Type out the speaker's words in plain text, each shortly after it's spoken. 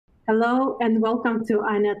Hello and welcome to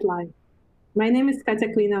iNet Live. My name is Katya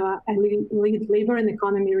Klinova. I lead labor and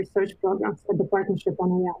economy research programs at the Partnership on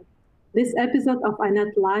AI. This episode of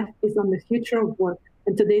iNet Live is on the future of work,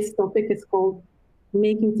 and today's topic is called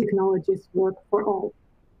Making Technologies Work for All.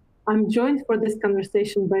 I'm joined for this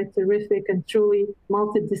conversation by a terrific and truly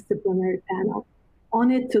multidisciplinary panel.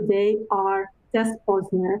 On it today are Tess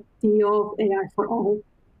Posner, CEO of AI for All,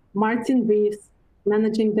 Martin Reeves,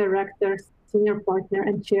 Managing Director, Senior Partner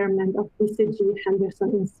and Chairman of BCG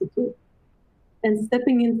Henderson Institute. And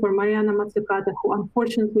stepping in for Mariana Matsukata, who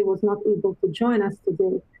unfortunately was not able to join us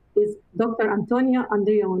today, is Dr.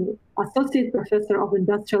 Andreoni, Associate Professor of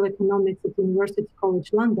Industrial Economics at University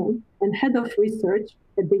College London and Head of Research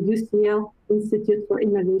at the UCL Institute for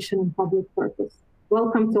Innovation and Public Purpose.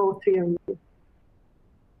 Welcome to all three of you.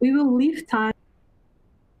 We will leave time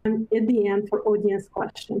at the end for audience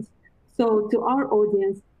questions. So to our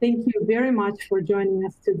audience, thank you very much for joining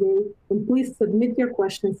us today. And please submit your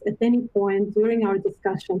questions at any point during our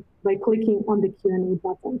discussion by clicking on the Q&A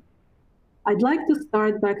button. I'd like to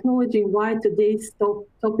start by acknowledging why today's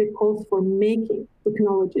topic calls for making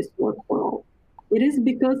technologies work for all. It is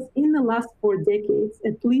because in the last 4 decades,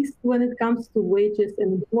 at least when it comes to wages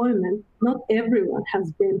and employment, not everyone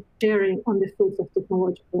has been sharing on the fruits of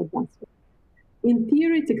technological advancement. In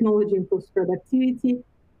theory, technology improves productivity,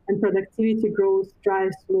 and productivity growth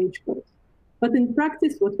drives wage growth. But in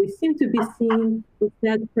practice, what we seem to be seeing is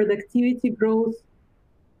that productivity growth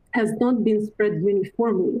has not been spread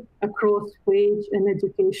uniformly across wage and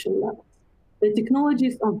education levels. The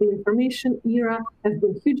technologies of the information era have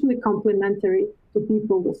been hugely complementary to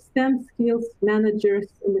people with STEM skills, managers,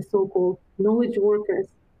 and the so-called knowledge workers,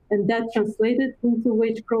 and that translated into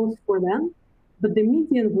wage growth for them. But the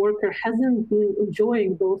median worker hasn't been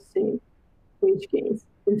enjoying those same wage gains.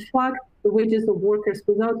 In fact, the wages of workers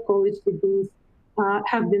without college degrees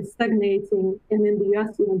have been stagnating and in the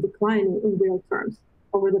US even declining in real terms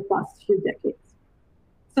over the past few decades.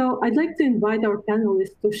 So I'd like to invite our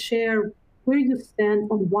panelists to share where you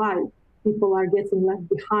stand on why people are getting left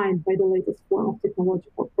behind by the latest form of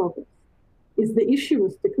technological progress. Is the issue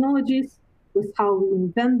with technologies, with how we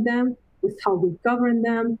invent them, with how we govern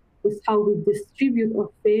them, with how we distribute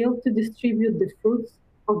or fail to distribute the fruits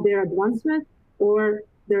of their advancement, or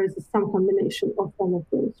there is some combination of all of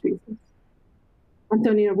those reasons?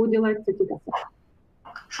 Antonio, would you like to kick us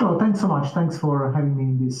off? Sure. Thanks so much. Thanks for having me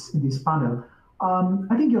in this panel.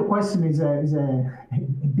 I think your question is a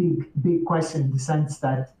big question in the sense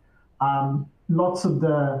that lots of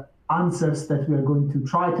the answers that we are going to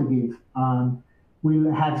try to give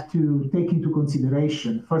will have to take into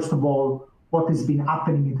consideration, first of all, what has been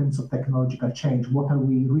happening in terms of technological change. What are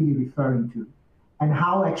we really referring to? And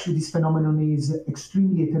how actually this phenomenon is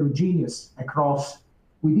extremely heterogeneous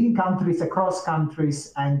within countries, across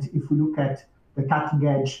countries, and if we look at the cutting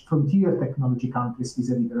edge frontier technology countries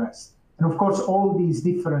vis-a-vis the rest. And of course, all these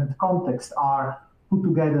different contexts are put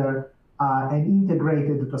together and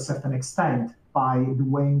integrated to a certain extent by the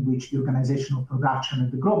way in which the organizational production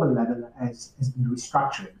at the global level has been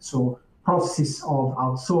restructured. So processes of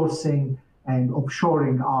outsourcing and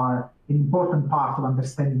offshoring are an important part of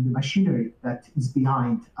understanding the machinery that is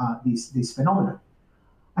behind this phenomenon.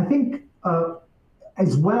 I think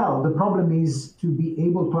as well, the problem is to be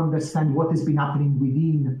able to understand what has been happening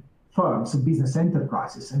within firms, business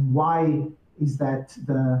enterprises, and why is that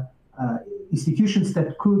the institutions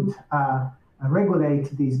that could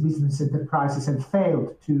regulate these business enterprises have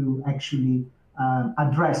failed to actually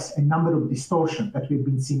address a number of distortions that we've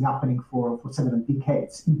been seeing happening for several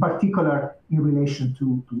decades, in particular in relation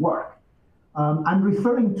to work. I'm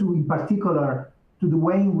referring to, in particular, to the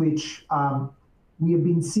way in which we have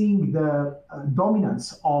been seeing the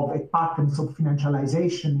dominance of patterns of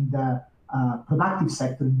financialization in the productive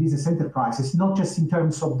sector in business enterprises, not just in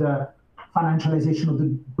terms of the financialization of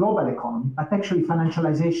the global economy, but actually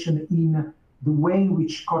financialization in the way in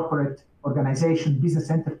which corporate organizations,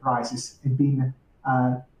 business enterprises have been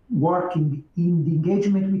working in the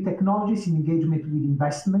engagement with technologies, in engagement with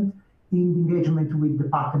investment, in engagement with the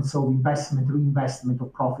patterns of investment, reinvestment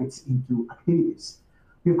of profits into activities.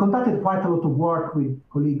 We've conducted quite a lot of work with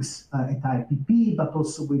colleagues at IPP, but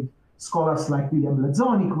also with scholars like William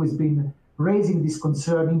Lazzoni, who has been raising this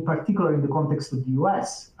concern, in particular in the context of the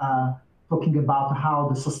US, talking about how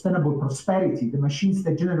the sustainable prosperity, the machines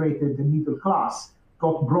that generated the middle class,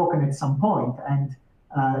 got broken at some point. And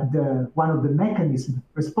one of the mechanisms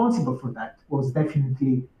responsible for that was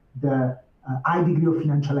definitely the high degree of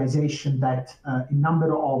financialization that a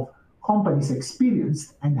number of companies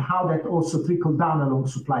experienced, and how that also trickled down along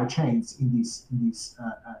supply chains in these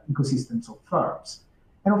ecosystems of firms.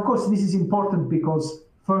 And of course, this is important because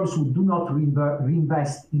firms who do not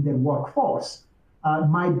reinvest in their workforce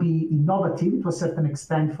might be innovative to a certain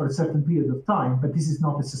extent for a certain period of time, but this is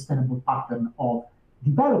not a sustainable pattern of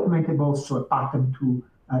development, and also a pattern to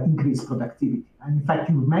increase productivity. And in fact,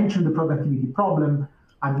 you mentioned the productivity problem,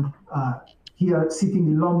 and here sitting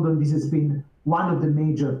in London, this has been one of the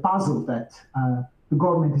major puzzles that the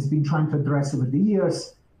government has been trying to address over the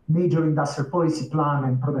years, major industrial policy plan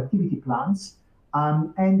and productivity plans.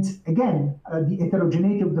 And again, the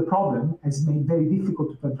heterogeneity of the problem has made it very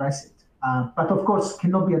difficult to address it. But of course,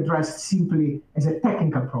 cannot be addressed simply as a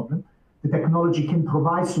technical problem. The technology can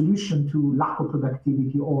provide solution to lack of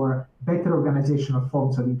productivity or better organizational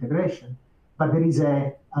forms of integration. But there is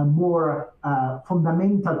a more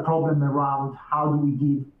fundamental problem around how do we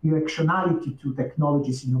give directionality to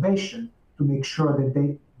technology's innovation to make sure that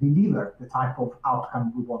they deliver the type of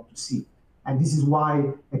outcome we want to see. And this is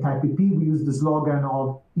why at IPP we use the slogan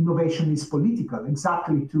of innovation is political,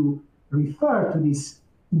 exactly to refer to this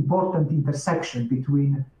important intersection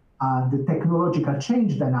between the technological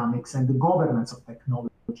change dynamics and the governance of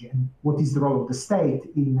technology, and what is the role of the state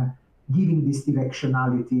in giving this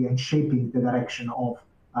directionality and shaping the direction of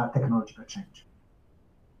technological change.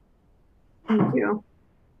 Thank you.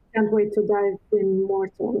 Can't wait to dive in more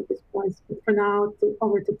to all of these points. But for now,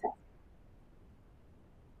 over to Tess.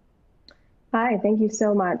 Hi, thank you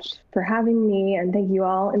so much for having me, and thank you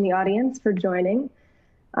all in the audience for joining.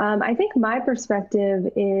 I think my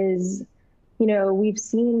perspective is, we've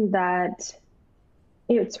seen that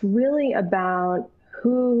it's really about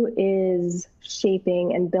who is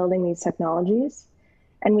shaping and building these technologies.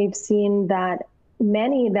 And we've seen that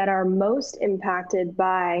many that are most impacted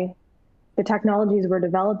by the technologies we're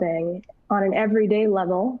developing on an everyday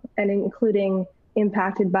level, and including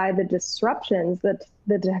impacted by the disruptions that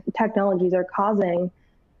the technologies are causing,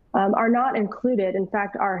 are not included, in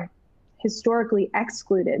fact, are historically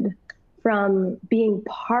excluded from being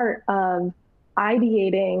part of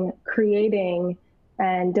ideating, creating,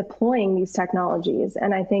 and deploying these technologies.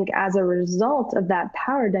 And I think as a result of that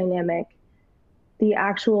power dynamic, the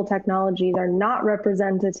actual technologies are not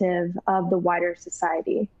representative of the wider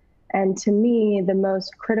society. And to me, the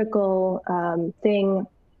most critical thing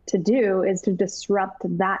to do is to disrupt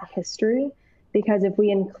that history, because if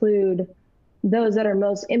we include those that are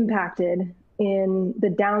most impacted in the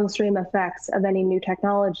downstream effects of any new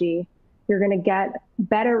technology, you're going to get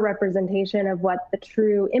better representation of what the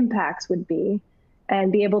true impacts would be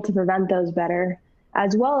and be able to prevent those better,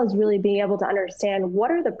 as well as really being able to understand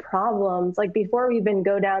what are the problems, like before we even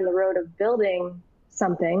go down the road of building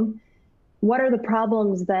something, what are the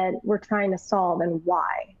problems that we're trying to solve and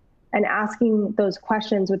why? And asking those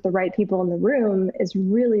questions with the right people in the room is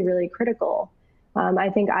really, really critical. I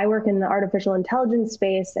think I work in the artificial intelligence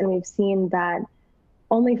space, and we've seen that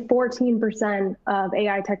only 14% of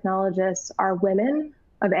AI technologists are women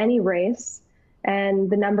of any race, and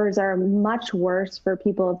the numbers are much worse for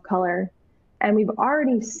people of color. And we've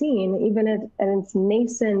already seen, even at its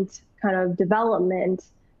nascent kind of development,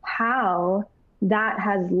 how that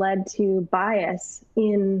has led to bias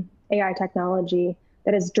in AI technology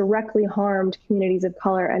that has directly harmed communities of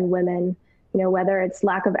color and women, whether it's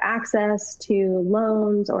lack of access to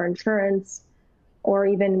loans or insurance, or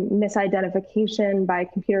even misidentification by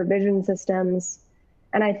computer vision systems.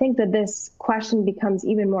 And I think that this question becomes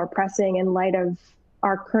even more pressing in light of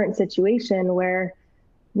our current situation, where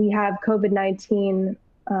we have COVID-19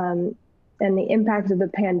 and the impact of the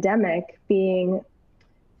pandemic being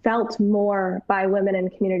felt more by women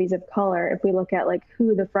and communities of color. If we look at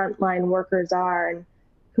who the frontline workers are and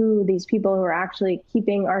who these people who are actually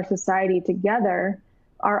keeping our society together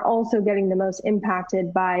are also getting the most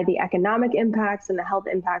impacted by the economic impacts and the health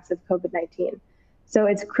impacts of COVID-19. So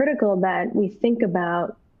it's critical that we think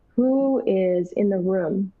about who is in the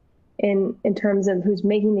room in terms of who's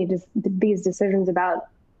making these decisions about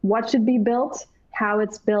what should be built, how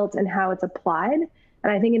it's built, and how it's applied.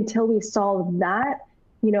 And I think until we solve that,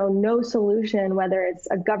 no solution, whether it's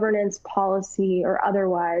a governance policy or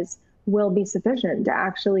otherwise, will be sufficient to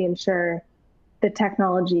actually ensure the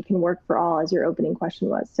technology can work for all, as your opening question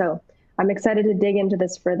was. So I'm excited to dig into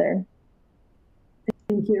this further.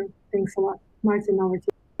 Thank you. Thanks a lot. Martin, over to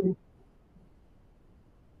you.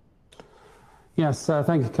 Yes,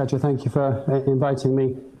 thank you, Katya. Thank you for inviting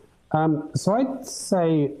me. So I'd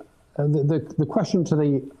say the question to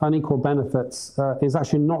the unequal benefits is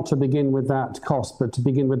actually not to begin with that cost, but to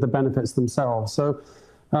begin with the benefits themselves. So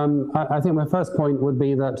I think my first point would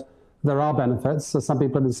be that there are benefits. So some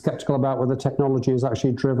people are skeptical about whether technology has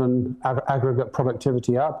actually driven aggregate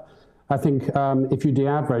productivity up. I think if you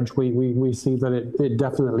de-average, we see that it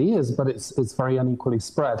definitely is, but it's very unequally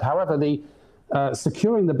spread. However, the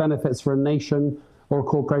securing the benefits for a nation or a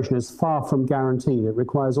corporation is far from guaranteed. It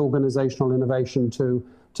requires organizational innovation to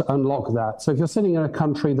unlock that. So if you're sitting in a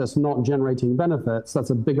country that's not generating benefits, that's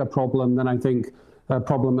a bigger problem than, I think, a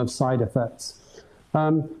problem of side effects.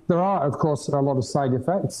 There are, of course, a lot of side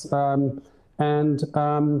effects. I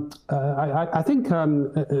think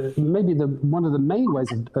maybe one of the main ways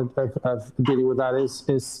of dealing with that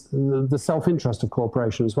is the self-interest of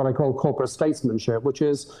corporations, what I call corporate statesmanship, which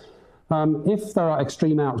is if there are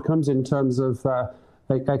extreme outcomes in terms of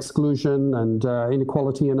exclusion and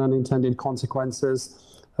inequality and unintended consequences,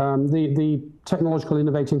 the technological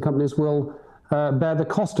innovating companies will bear the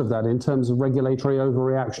cost of that in terms of regulatory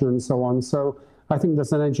overreaction and so on. So I think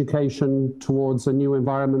there's an education towards a new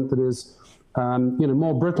environment that is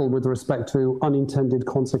more brittle with respect to unintended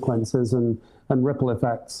consequences and ripple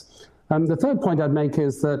effects. The third point I'd make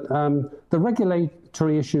is that the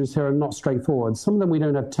regulatory issues here are not straightforward. Some of them we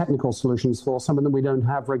don't have technical solutions for, some of them we don't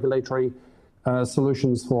have regulatory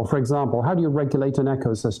solutions for. For example, how do you regulate an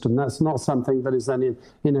ecosystem? That's not something that is then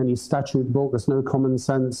in any statute book. There's no common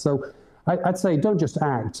sense. So I'd say don't just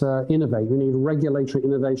act, innovate. We need regulatory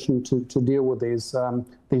innovation to deal with these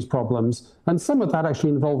problems. And some of that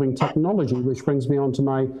actually involving technology, which brings me on to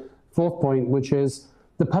my fourth point, which is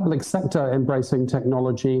the public sector embracing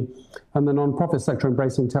technology and the non-profit sector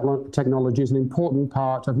embracing technology is an important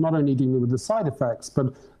part of not only dealing with the side effects,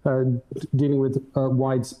 but dealing with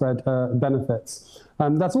widespread benefits.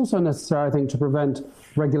 That's also necessary, I think, to prevent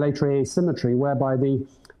regulatory asymmetry, whereby the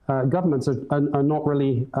governments are not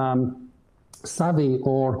really savvy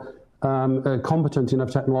or competent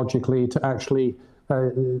enough technologically to actually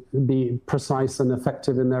be precise and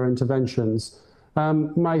effective in their interventions.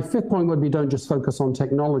 My fifth point would be don't just focus on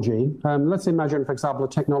technology. Let's imagine, for example, a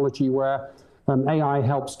technology where AI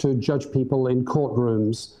helps to judge people in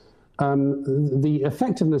courtrooms. The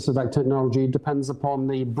effectiveness of that technology depends upon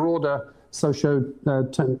the broader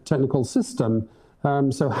socio-technical system.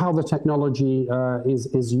 So how the technology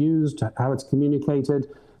is used, how it's communicated.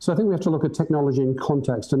 So I think we have to look at technology in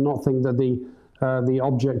context and not think that the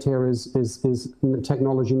object here is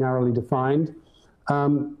technology narrowly defined.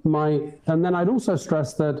 And then I'd also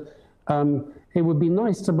stress that it would be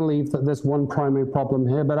nice to believe that there's one primary problem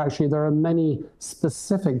here, but actually there are many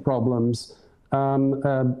specific problems,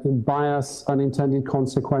 bias, unintended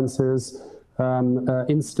consequences,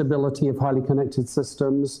 instability of highly connected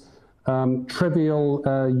systems, trivial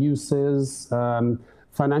uses,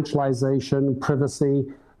 financialization,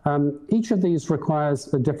 privacy. Each of these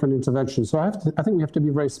requires a different intervention. So I think we have to be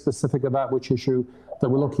very specific about which issue that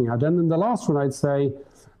we're looking at. And then the last one, I'd say,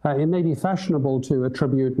 it may be fashionable to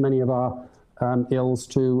attribute many of our ills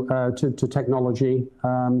to technology,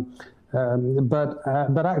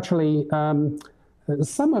 but actually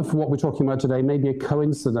some of what we're talking about today may be a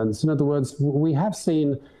coincidence. In other words, we have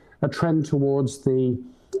seen a trend towards the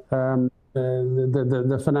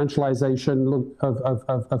financialization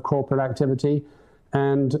of corporate activity.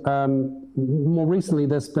 And more recently,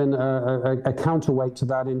 there's been a counterweight to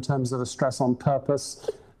that in terms of a stress on purpose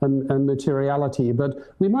and materiality. But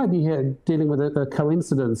we might be here dealing with a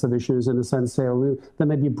coincidence of issues in a sense here. There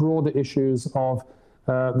may be broader issues of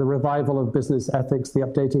the revival of business ethics, the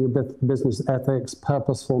updating of business ethics,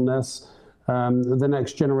 purposefulness, the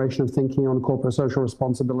next generation of thinking on corporate social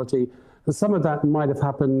responsibility. Some of that might have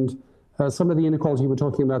happened. Some of the inequality we're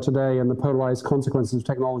talking about today and the polarized consequences of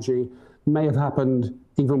technology may have happened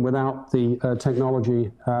even without the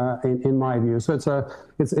technology, in my view. So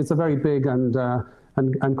it's a very big and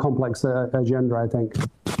complex agenda, I think.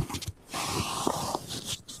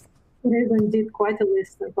 It is indeed quite a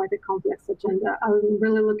list and quite a complex agenda. I'm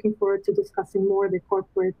really looking forward to discussing more the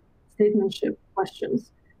corporate statesmanship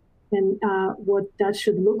questions and what that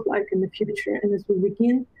should look like in the future. And as we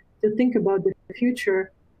begin to think about the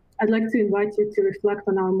future, I'd like to invite you to reflect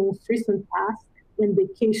on our most recent past and the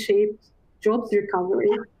K-shaped jobs recovery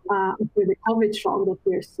after the COVID shock that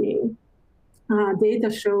we're seeing.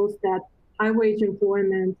 Data shows that high-wage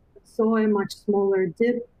employment saw a much smaller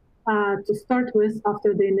dip to start with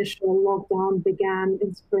after the initial lockdown began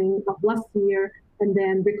in spring of last year, and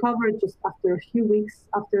then recovered just after a few weeks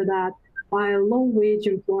after that, while low-wage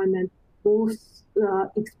employment both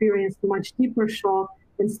experienced much deeper shock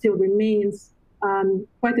and still remains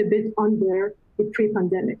quite a bit under the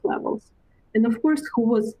pre-pandemic levels. And of course, who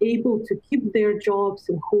was able to keep their jobs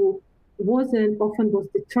and who wasn't often was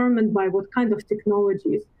determined by what kind of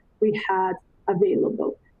technologies we had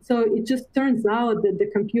available. So it just turns out that the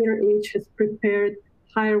computer age has prepared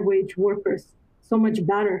higher wage workers so much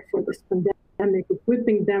better for this pandemic,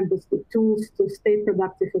 equipping them with the tools to stay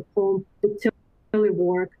productive at home, to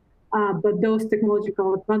telework, But those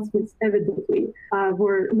technological advancements evidently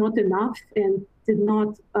were not enough and did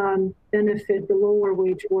not benefit the lower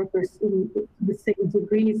wage workers in the same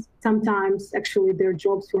degrees. Sometimes actually their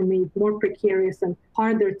jobs were made more precarious and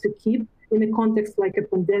harder to keep in a context like a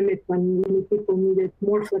pandemic, when many people needed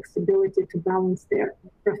more flexibility to balance their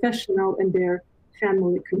professional and their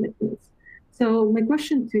family commitments. So my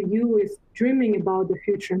question to you is, dreaming about the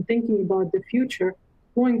future and thinking about the future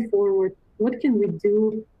going forward, what can we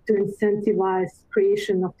do to incentivize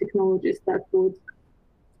creation of technologies that would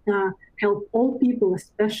help all people,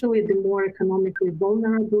 especially the more economically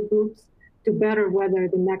vulnerable groups, to better weather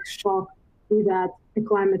the next shock, be that a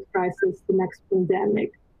climate crisis, the next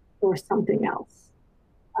pandemic, or something else?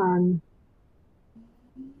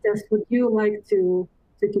 Tess, would you like to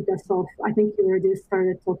kick us off? I think you already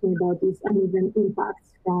started talking about these uneven impacts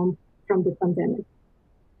from the pandemic.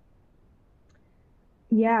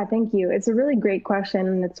 Yeah, thank you. It's a really great question,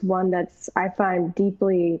 and it's one that's I find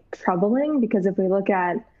deeply troubling, because if we look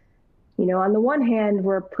at, on the one hand,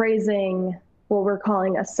 we're praising what we're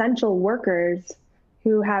calling essential workers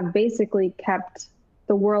who have basically kept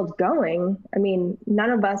the world going. I mean, none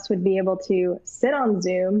of us would be able to sit on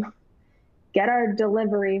Zoom, get our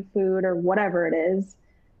delivery food or whatever it is,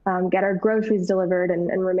 get our groceries delivered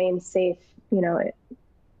and remain safe,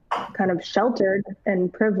 kind of sheltered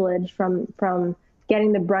and privileged from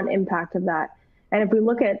getting the brunt impact of that. And if we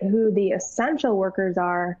look at who the essential workers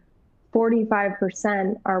are,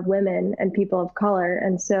 45% are women and people of color.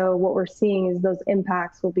 And so what we're seeing is those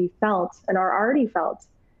impacts will be felt and are already felt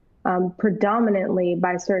predominantly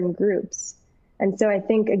by certain groups. And so I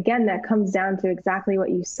think, again, that comes down to exactly what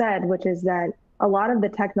you said, which is that a lot of the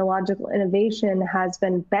technological innovation has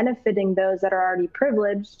been benefiting those that are already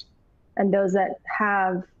privileged and those that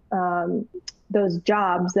have those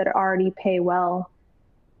jobs that already pay well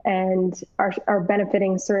and are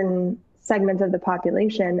benefiting certain segments of the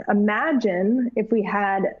population. Imagine if we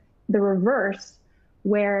had the reverse,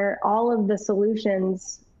 where all of the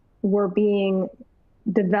solutions were being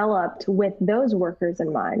developed with those workers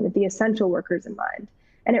in mind, with the essential workers in mind.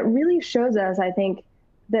 And it really shows us, I think,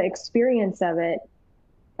 the experience of it,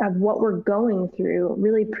 of what we're going through,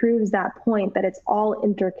 really proves that point that it's all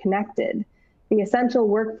interconnected. The essential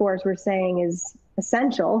workforce, we're saying, is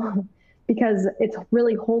essential because it's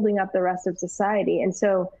really holding up the rest of society. And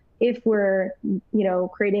so if we're,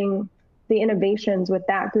 creating the innovations with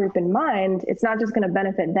that group in mind, it's not just going to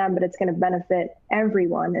benefit them, but it's going to benefit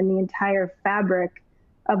everyone and the entire fabric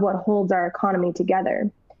of what holds our economy together.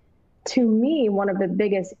 To me, one of the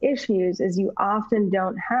biggest issues is you often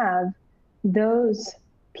don't have those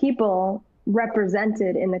people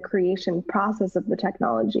represented in the creation process of the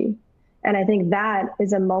technology. And I think that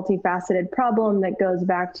is a multifaceted problem that goes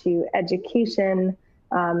back to education,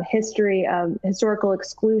 history of historical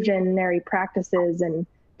exclusionary practices and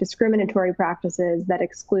discriminatory practices that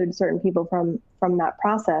exclude certain people from that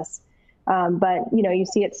process. But you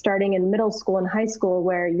see it starting in middle school and high school,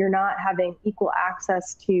 where you're not having equal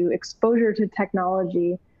access to exposure to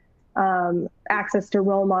technology, access to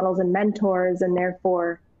role models and mentors, and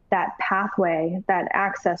therefore that pathway, that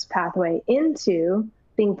access pathway into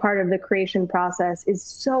being part of the creation process is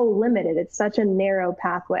so limited. It's such a narrow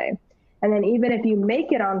pathway. And then even if you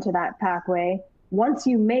make it onto that pathway, once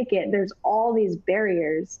you make it, there's all these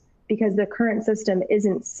barriers because the current system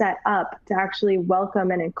isn't set up to actually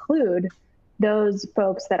welcome and include those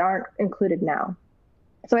folks that aren't included now.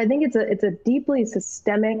 So I think it's a deeply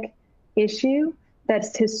systemic issue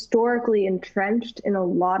that's historically entrenched in a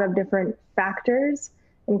lot of different factors,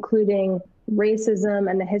 including racism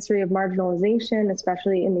and the history of marginalization,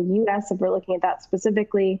 especially in the US, if we're looking at that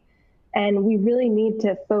specifically. And we really need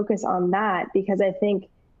to focus on that, because I think,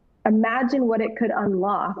 imagine what it could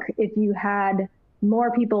unlock if you had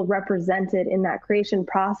more people represented in that creation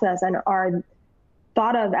process and are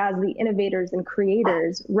thought of as the innovators and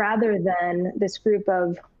creators, rather than this group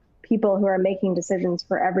of people who are making decisions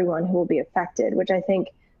for everyone who will be affected, which I think,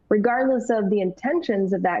 regardless of the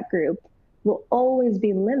intentions of that group, will always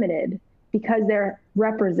be limited because they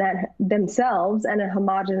represent themselves and a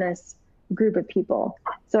homogenous group of people.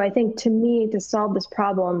 So I think, to me, to solve this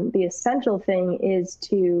problem, the essential thing is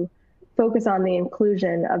to focus on the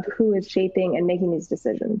inclusion of who is shaping and making these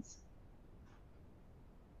decisions.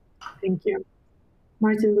 Thank you.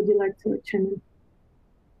 Martin, would you like to chime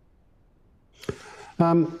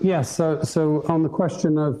in? Yes, so on the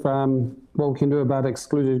question of what we can do about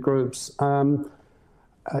excluded groups,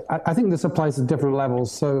 I think this applies at different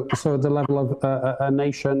levels. So at the level of a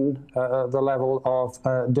nation, the level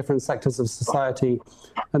of different sectors of society,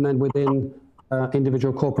 and then within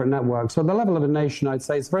individual corporate networks. So at the level of a nation, I'd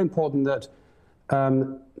say it's very important that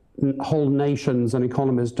whole nations and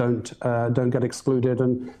economies don't get excluded.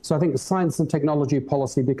 And so I think science and technology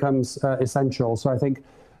policy becomes essential. So I think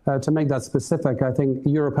to make that specific, I think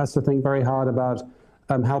Europe has to think very hard about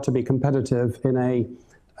how to be competitive in a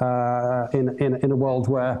world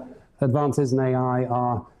where advances in AI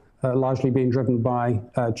are largely being driven by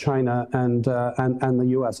China and the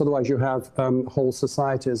US. Otherwise, you have whole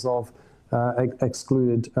societies of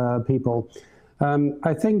excluded people.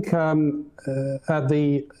 I think at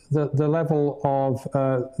the level of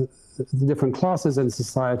the different classes in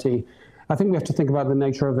society, I think we have to think about the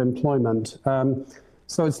nature of employment.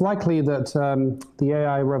 So it's likely that the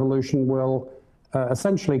AI revolution will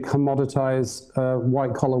essentially commoditize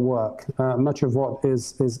white-collar work. Much of what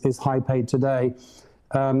is high-paid today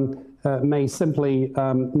may simply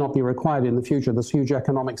not be required in the future. There's huge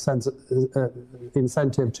economic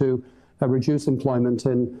incentive to reduce employment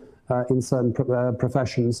in certain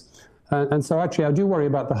professions. And so actually, I do worry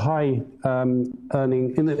about the high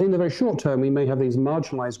earning. In the very short term, we may have these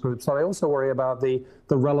marginalized groups. So I also worry about the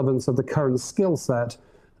relevance of the current skill set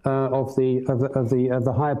of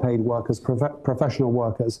the higher paid workers, professional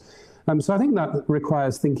workers. So I think that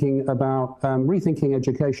requires thinking about rethinking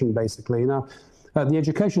education, basically. Now, the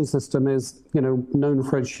education system is, known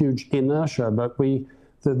for its huge inertia, but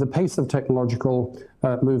the pace of technological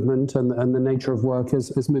movement and the nature of work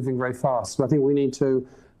is moving very fast. So I think we need to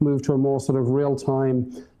move to a more sort of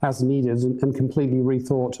real-time, as needed, and completely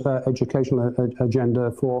rethought educational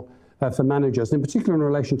agenda for managers. In particular, in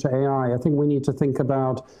relation to AI, I think we need to think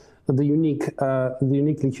about the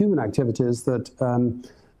uniquely human activities that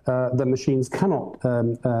the machines cannot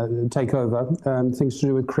take over, things to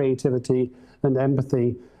do with creativity and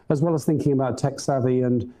empathy, as well as thinking about tech savvy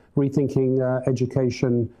and rethinking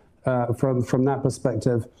education from that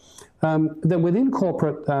perspective. Then within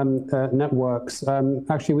corporate networks,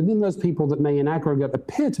 actually within those people that may in aggregate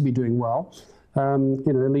appear to be doing well,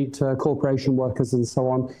 elite corporation workers and so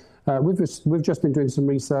on, we've just been doing some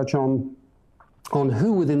research on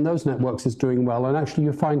who within those networks is doing well, and actually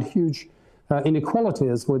you find huge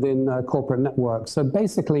inequalities within corporate networks. So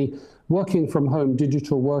basically, working from home,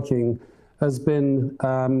 digital working, has been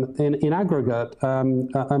in aggregate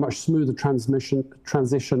a much smoother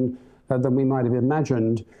transition than we might have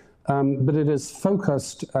imagined. But it has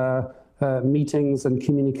focused meetings and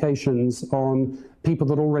communications on people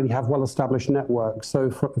that already have well-established networks.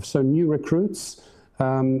 So new recruits,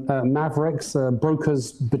 mavericks,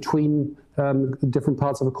 brokers between different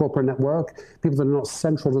parts of a corporate network, people that are not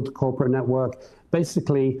central to the corporate network,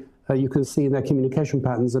 basically you can see their communication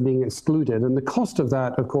patterns are being excluded. And the cost of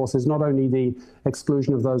that, of course, is not only the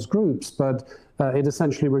exclusion of those groups, but it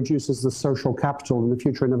essentially reduces the social capital and the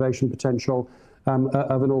future innovation potential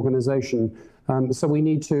of an organization. So we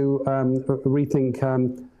need to rethink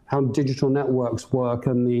how digital networks work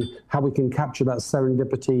and how we can capture that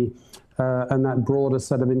serendipity and that broader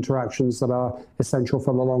set of interactions that are essential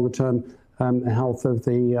for the longer term health of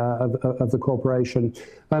the corporation.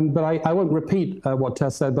 But I won't repeat what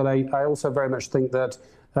Tess said, but I also very much think that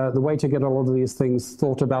the way to get a lot of these things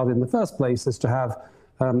thought about in the first place is to have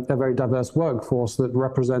a very diverse workforce that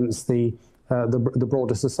represents the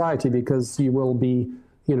broader society, because you will be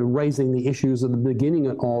raising the issues at the beginning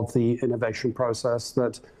of the innovation process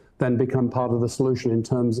that then become part of the solution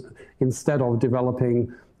instead of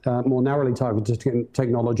developing more narrowly targeted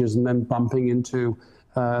technologies and then bumping into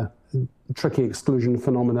tricky exclusion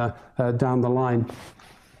phenomena down the line.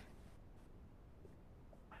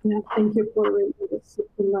 Yeah, thank you for raising this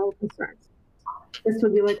concerns. Tess,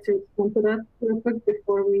 would you like to respond to that real quick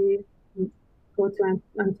before we go to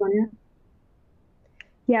Antonia?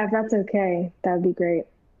 Yeah, if that's okay, that would be great.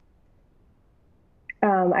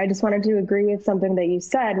 I just wanted to agree with something that you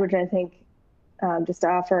said, which I think, just to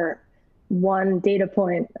offer one data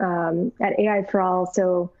point at AI for All.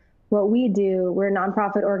 So what we do, we're a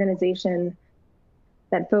nonprofit organization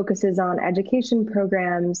that focuses on education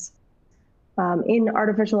programs in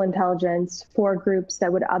artificial intelligence for groups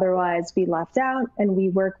that would otherwise be left out. And we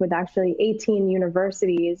work with actually 18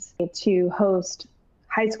 universities to host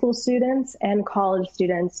high school students and college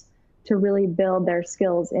students to really build their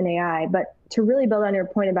skills in AI. But to really build on your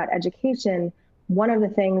point about education, one of the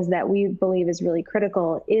things that we believe is really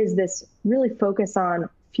critical is this really focus on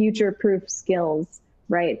future-proof skills,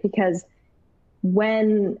 right? Because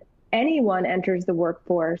when anyone enters the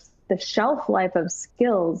workforce, the shelf life of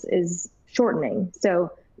skills is shortening.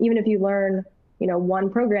 So even if you learn, one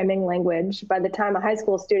programming language, by the time a high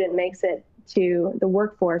school student makes it to the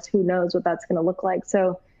workforce, who knows what that's going to look like.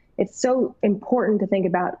 So it's so important to think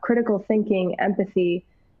about critical thinking, empathy,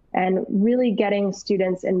 and really getting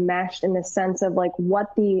students enmeshed in the sense of like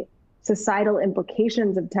what the societal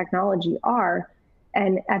implications of technology are,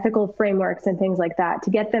 and ethical frameworks and things like that, to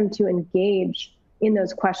get them to engage in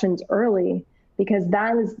those questions early, because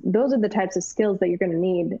those are the types of skills that you're going to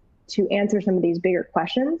need to answer some of these bigger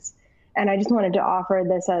questions. And I just wanted to offer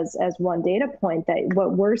this as one data point, that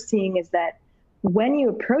what we're seeing is that when you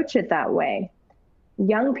approach it that way,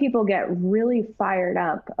 young people get really fired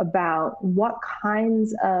up about what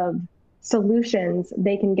kinds of solutions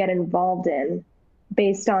they can get involved in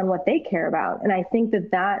based on what they care about. And I think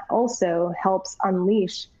that also helps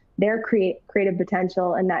unleash their creative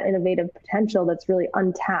potential and that innovative potential that's really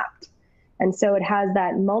untapped. And so it has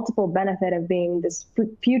that multiple benefit of being this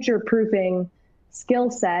future-proofing skill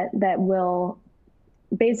set that will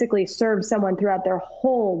basically serve someone throughout their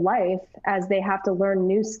whole life as they have to learn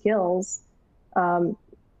new skills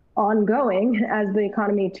ongoing as the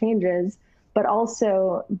economy changes, but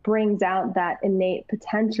also brings out that innate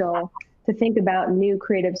potential to think about new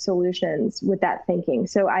creative solutions with that thinking.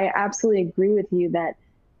 So I absolutely agree with you that,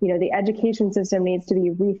 the education system needs to be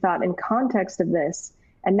rethought in context of this,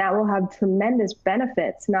 and that will have tremendous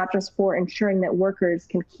benefits, not just for ensuring that workers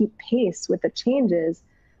can keep pace with the changes,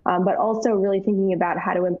 but also really thinking about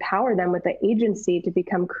how to empower them with the agency to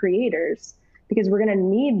become creators, because we're going to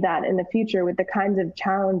need that in the future with the kinds of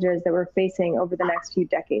challenges that we're facing over the next few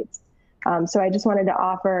decades. So I just wanted to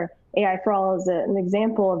offer AI for All as an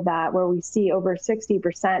example of that, where we see over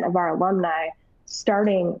 60% of our alumni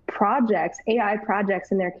starting projects, AI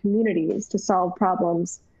projects in their communities to solve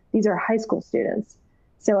problems. These are high school students.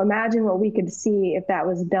 So imagine what we could see if that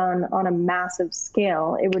was done on a massive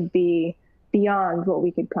scale. It would be beyond what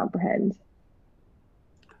we could comprehend.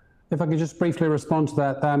 If I could just briefly respond to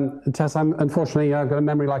that, Tess, unfortunately, I've got a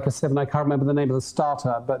memory like a sieve, and I can't remember the name of the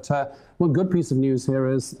startup, but one good piece of news here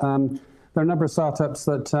is there are a number of startups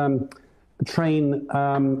that train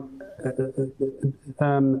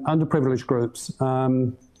underprivileged groups,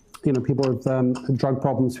 people with drug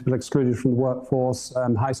problems, people excluded from the workforce,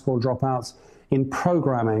 high school dropouts, in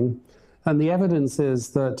programming. And the evidence is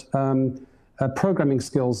that programming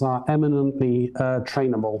skills are eminently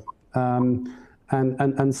trainable.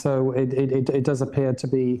 And so it does appear to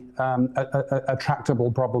be a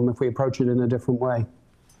tractable problem if we approach it in a different way.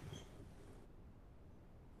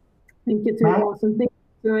 Thank you to you both, and thank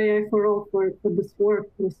you to AI for All for this work.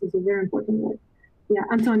 This is a very important work. Yeah,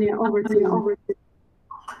 Antonia, over to you.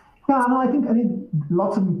 Yeah, no, I think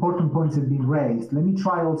lots of important points have been raised. Let me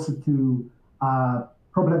try also to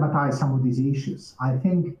problematize some of these issues. I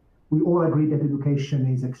think we all agree that education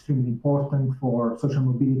is extremely important for social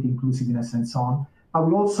mobility, inclusiveness, and so on. But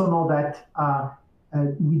we also know that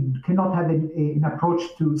we cannot have an approach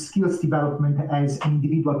to skills development as an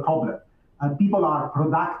individual problem. People are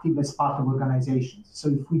productive as part of organizations. So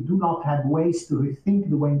if we do not have ways to rethink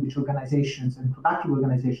the way in which organizations and productive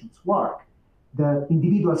organizations work, the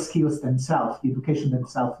individual skills themselves, the education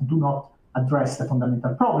themselves, do not address the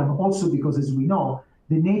fundamental problem. Also because, as we know,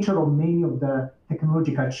 the nature of many of the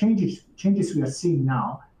technological changes we are seeing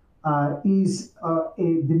now is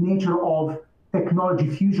the nature of technology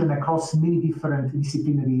fusion across many different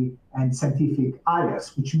disciplinary and scientific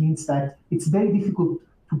areas, which means that it's very difficult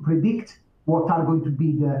to predict what are going to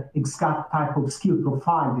be the exact type of skill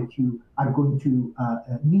profile that you are going to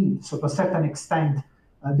need. So to a certain extent,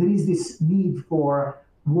 there is this need for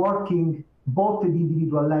working both at the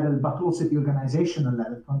individual level, but also at the organizational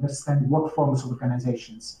level, to understand what forms of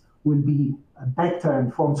organizations will be better,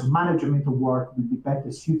 and forms of management of work will be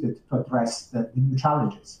better suited to address the new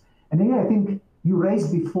challenges. And then I think you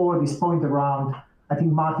raised before this point around, I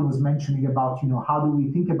think Martin was mentioning about, how do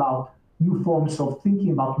we think about new forms of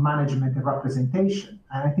thinking about management and representation?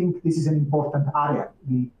 And I think this is an important area.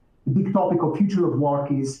 The big topic of future of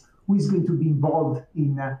work is who is going to be involved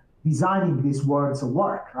in designing these worlds of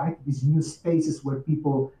work, right? These new spaces where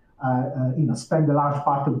people, spend a large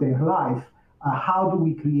part of their life. How do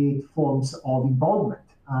we create forms of involvement?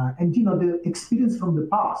 And the experience from the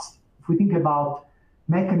past, if we think about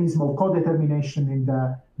mechanism of co-determination in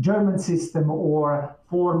the German system, or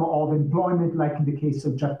form of employment, like in the case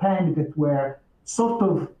of Japan, that were sort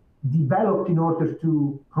of developed in order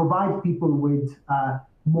to provide people with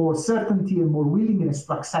more certainty and more willingness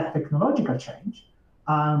to accept technological change.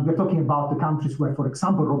 We're talking about the countries where, for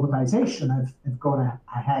example, robotization have gone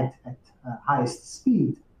ahead at highest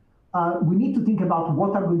speed. We need to think about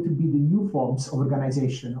what are going to be the new forms of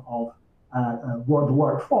organization of world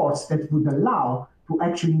workforce that would allow to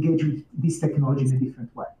actually engage with this technology in a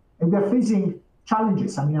different way. And we are facing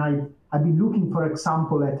challenges. I mean, I've been looking, for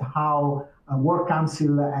example, at how work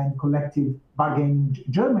council and collective bargaining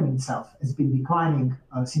in Germany itself has been declining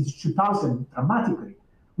since 2000 dramatically,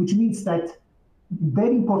 which means that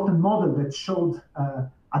very important model that showed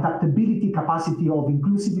adaptability, capacity of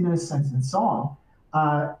inclusiveness, and so on,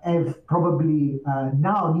 have probably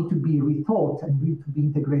now need to be rethought and need to be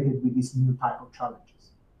integrated with this new type of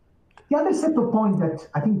challenges. The other set of points that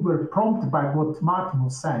I think were prompted by what Martin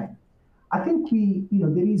was saying, I think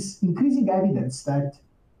there is increasing evidence that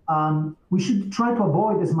we should try to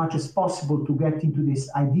avoid as much as possible to get into this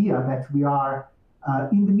idea that we are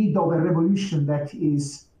in the middle of a revolution that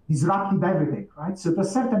is disruptive everything, right? So to a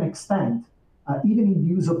certain extent, even in the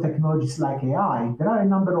use of technologies like AI, there are a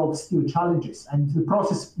number of still challenges, and the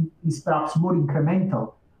process is perhaps more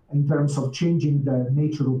incremental in terms of changing the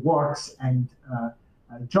nature of works and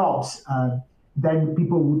jobs than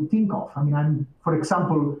people would think of. I mean, for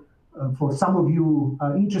example, for some of you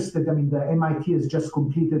interested, I mean, the MIT has just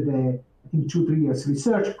completed I think 2-3 years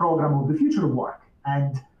research program of the future of work.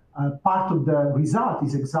 And part of the result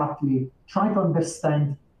is exactly trying to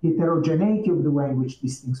understand the heterogeneity of the way in which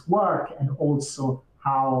these things work, and also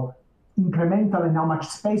how incremental and how much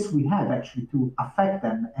space we have actually to affect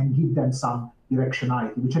them and give them some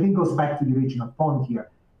directionality, which I think goes back to the original point here.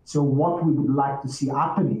 So what we would like to see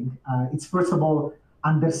happening, it's first of all,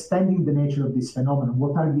 understanding the nature of this phenomenon.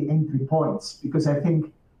 What are the entry points? Because I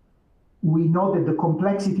think we know that the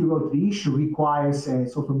complexity of the issue requires a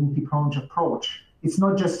sort of multi-pronged approach. It's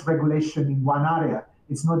not just regulation in one area.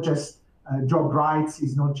 It's not just job rights.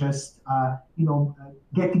 It's not just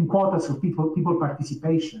getting quotas of people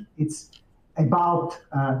participation. It's about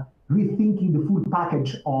rethinking the full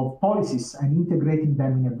package of policies and integrating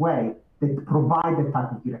them in a way that provide that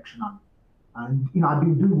type of directionality. And I've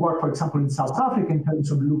been doing work, for example, in South Africa in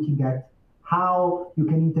terms of looking at how you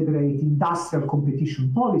can integrate industrial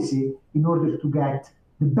competition policy in order to get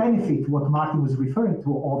the benefit, what Martin was referring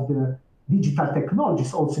to, of the digital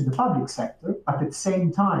technologies also in the public sector, but at the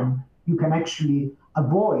same time, you can actually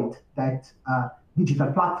avoid that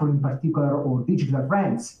digital platform in particular or digital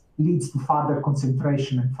rents leads to further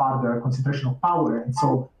concentration and further concentration of power, and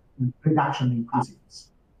so reduction in inclusiveness.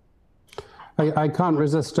 I can't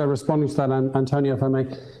resist responding to that, Antonio, if I may.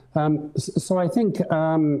 So I think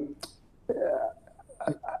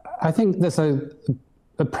there's a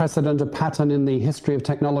precedent, a pattern in the history of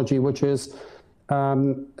technology, which is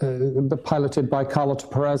piloted by Carlota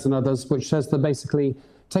Perez and others, which says that basically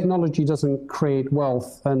technology doesn't create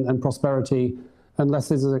wealth and prosperity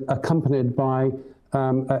unless it's accompanied by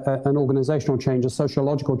an organizational change, a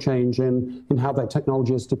sociological change in how that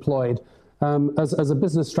technology is deployed. As a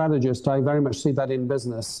business strategist, I very much see that in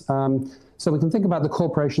business. So we can think about the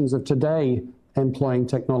corporations of today employing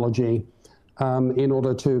technology in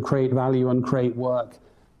order to create value and create work.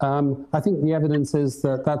 I think the evidence is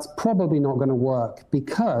that that's probably not going to work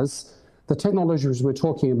because the technologies we're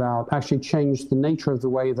talking about actually change the nature of the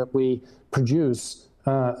way that we produce,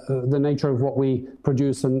 the nature of what we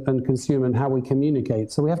produce and consume and how we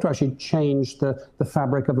communicate. So we have to actually change the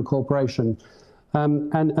fabric of a corporation.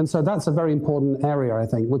 And so that's a very important area, I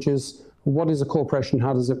think, which is what is a corporation,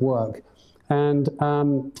 how does it work? And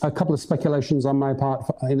a couple of speculations on my part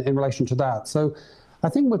in relation to that. So I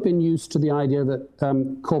think we've been used to the idea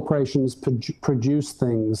that corporations produce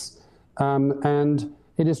things. And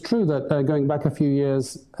it is true that going back a few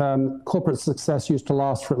years, corporate success used to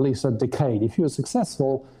last for at least a decade. If you were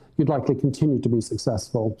successful, you'd likely continue to be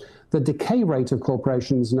successful. The decay rate of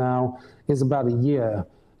corporations now is about a year.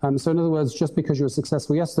 So in other words, just because you were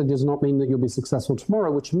successful yesterday does not mean that you'll be successful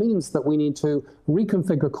tomorrow, which means that we need to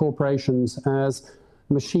reconfigure corporations as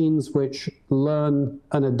machines which learn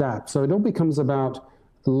and adapt. So it all becomes about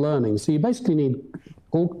learning. So you basically need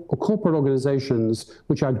corporate organizations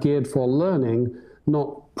which are geared for learning,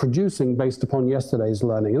 not producing based upon yesterday's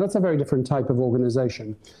learning. And that's a very different type of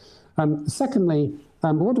organization. Secondly,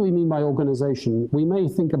 what do we mean by organization? We may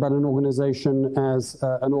think about an organization as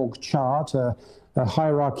an org chart, a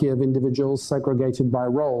hierarchy of individuals segregated by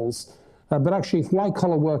roles. But actually, if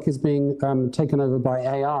white-collar work is being taken over by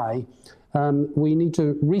AI, we need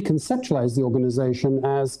to reconceptualize the organization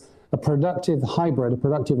as a productive hybrid, a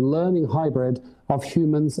productive learning hybrid of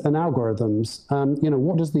humans and algorithms.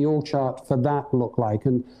 What does the org chart for that look like,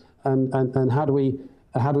 and how do we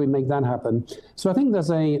make that happen? So I think there's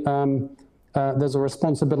a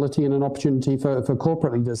responsibility and an opportunity for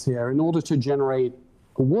corporate leaders here. In order to generate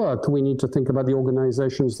work, we need to think about the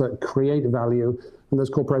organizations that create value, and those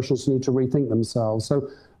corporations need to rethink themselves. So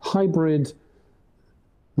hybrid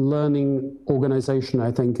learning organization,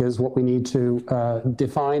 I think, is what we need to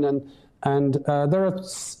define. And there are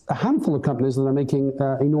a handful of companies that are making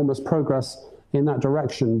enormous progress in that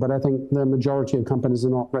direction, but I think the majority of companies are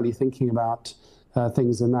not really thinking about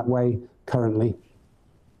things in that way currently.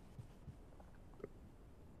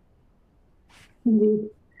 Indeed.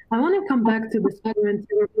 I want to come back to this point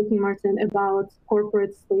you were making, Martin, about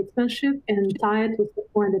corporate statesmanship and tie it with the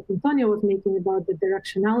point that Antonio was making about the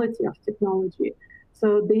directionality of technology.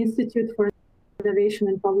 So the Institute for Innovation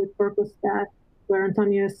and Public Purpose, that where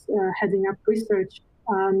Antonio is heading up research,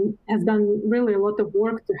 has done really a lot of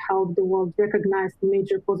work to help the world recognize the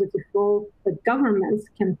major positive role that governments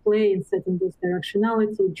can play in setting this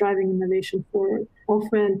directionality, driving innovation forward,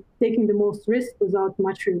 often taking the most risk without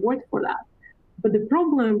much reward for that. But the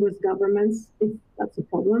problem with governments, if that's a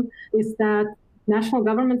problem, is that national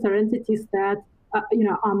governments are entities that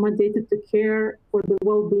are mandated to care for the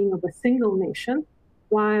well-being of a single nation,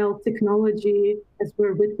 while technology, as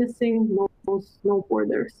we're witnessing, knows no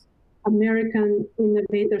borders. American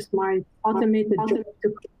innovators might automate the job to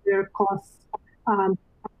cut their costs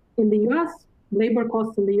in the US, labor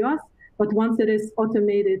costs in the US, but once it is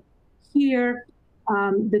automated here,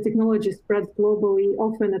 the technology spreads globally,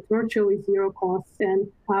 often at virtually zero costs, and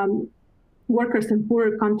workers in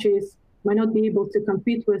poorer countries might not be able to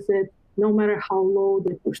compete with it, no matter how low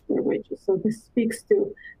they push their wages. So this speaks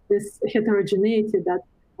to this heterogeneity that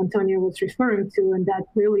Antonio was referring to, and that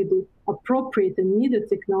really the appropriate and needed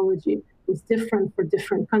technology is different for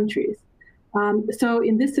different countries. So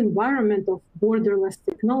in this environment of borderless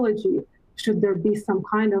technology, should there be some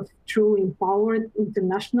kind of truly empowered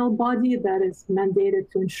international body that is mandated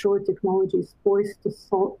to ensure technology is poised to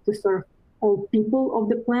serve all people of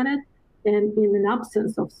the planet? And in an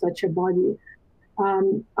absence of such a body,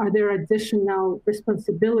 are there additional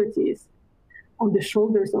responsibilities on the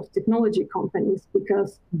shoulders of technology companies?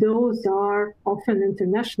 Because those are often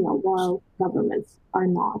international, while governments are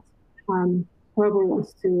not. Whoever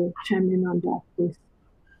wants to chime in on that, please.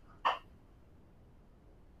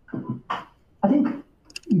 I think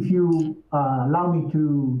if you allow me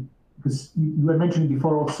to, because you were mentioning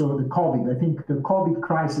before also the COVID, I think the COVID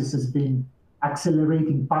crisis has been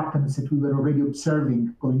accelerating patterns that we were already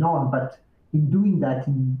observing going on, but in doing that,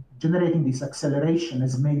 in generating this acceleration,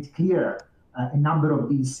 has made clear a number of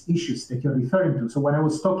these issues that you're referring to. So when I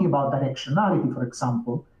was talking about directionality, for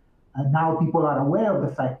example, now people are aware of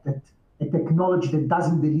the fact that a technology that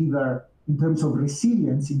doesn't deliver in terms of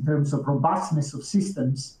resilience, in terms of robustness of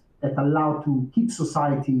systems that allow to keep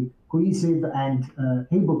society cohesive and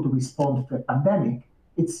able to respond to a pandemic,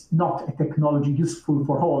 it's not a technology useful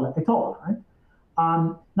for all at all, right?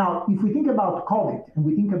 Now, if we think about COVID and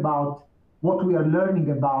we think about what we are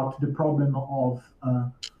learning about the problem of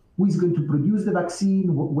who is going to produce the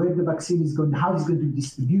vaccine, where the vaccine is going, how it's going to be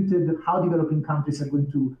distributed, how developing countries are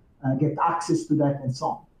going to get access to that, and so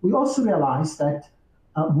on. We also realize that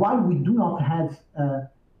while we do not have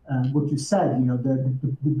what you said,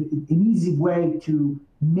 an easy way to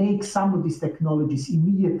make some of these technologies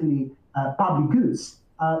immediately public goods,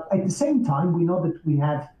 at the same time, we know that we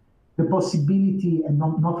have the possibility, and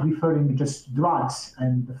not referring just to drugs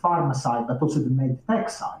and the pharma side, but also the med tech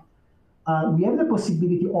side, we have the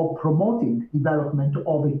possibility of promoting development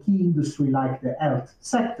of a key industry like the health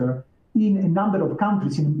sector in a number of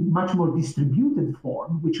countries in a much more distributed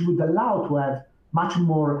form, which would allow to have much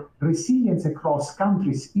more resilience across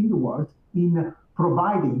countries in the world in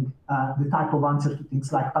providing the type of answer to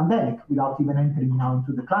things like pandemic without even entering now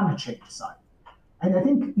into the climate change side. And I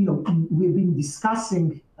think we've been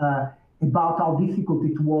discussing about how difficult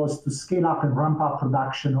it was to scale up and ramp up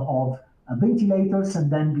production of ventilators, and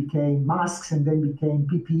then became masks, and then became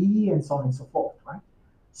PPE, and so on and so forth, right?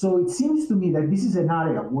 So it seems to me that this is an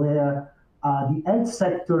area where the health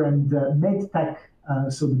sector and med tech,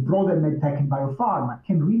 so the broader med tech and biopharma,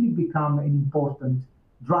 can really become an important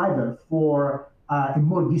driver for a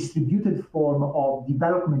more distributed form of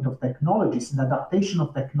development of technologies and adaptation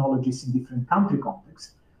of technologies in different country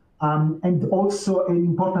contexts, and also an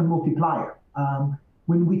important multiplier.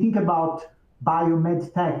 When we think about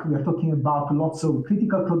biomed tech, we are talking about lots of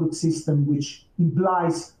critical product system, which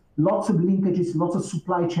implies lots of linkages, lots of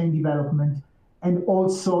supply chain development, and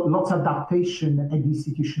also lots of adaptation at the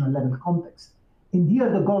institutional level context. And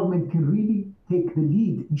here the government can really take the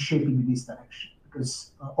lead in shaping this direction,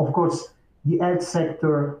 because of course, the health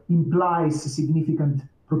sector implies a significant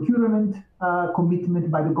procurement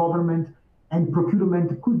commitment by the government, and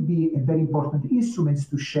procurement could be a very important instrument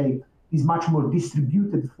to shape this much more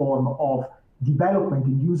distributed form of development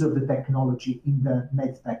and use of the technology in the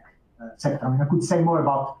medtech sector. I mean, I could say more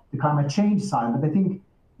about the climate change side, but I think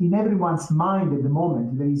in everyone's mind at the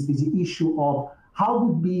moment, there is this issue of how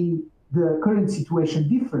would be the current situation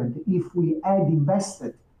different if we had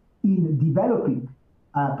invested in developing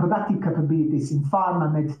productive capabilities in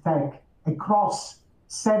pharma, medtech across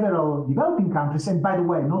several developing countries, and by the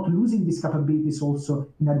way, not losing these capabilities also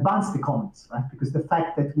in advanced economies, right? Because the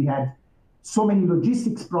fact that we had so many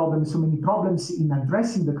logistics problems, so many problems in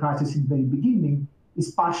addressing the crisis in the very beginning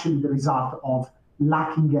is partially the result of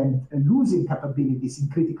lacking and losing capabilities in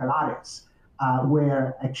critical areas,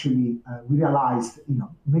 where actually we realized,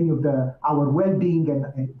 many of our well-being and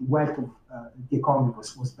the wealth of the economy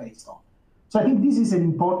was based on. So I think this is an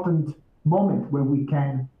important moment where we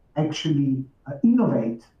can actually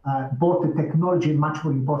innovate both the technology and, much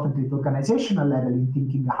more importantly, the organizational level, in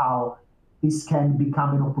thinking how this can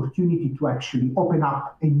become an opportunity to actually open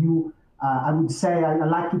up a new, I would say, I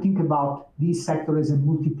like to think about this sector as a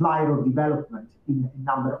multiplier of development in a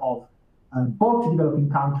number of both developing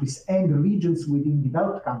countries and regions within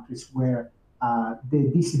developed countries where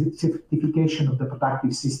the desertification of the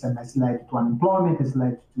productive system has led to unemployment, has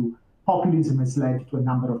led to populism, has led to a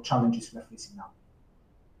number of challenges we're facing now.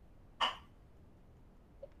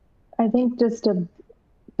 I think just to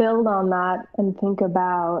build on that and think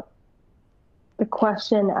about the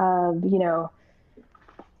question of,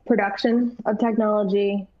 production of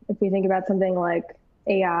technology, if we think about something like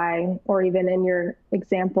AI, or even in your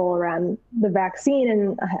example around the vaccine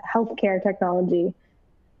and healthcare technology,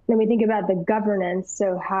 then we think about the governance.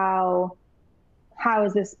 So how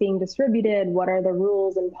is this being distributed? What are the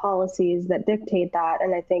rules and policies that dictate that?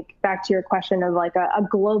 And I think back to your question of like a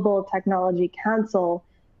global technology council,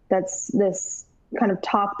 that's this kind of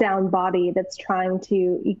top-down body that's trying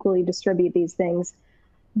to equally distribute these things.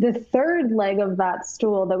 The third leg of that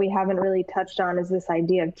stool that we haven't really touched on is this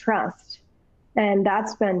idea of trust. And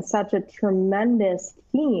that's been such a tremendous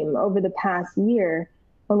theme over the past year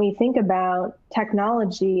when we think about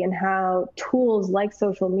technology and how tools like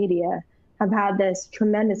social media have had this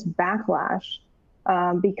tremendous backlash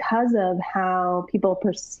because of how people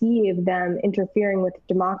perceive them interfering with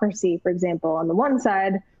democracy, for example, on the one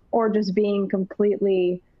side, or just being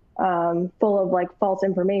completely full of like false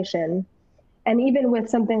information. And even with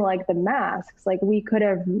something like the masks, like we could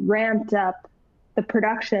have ramped up the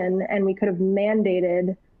production and we could have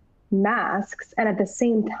mandated masks. And at the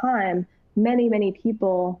same time, many, many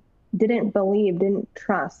people didn't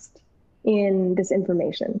trust in this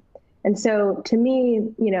information. And so to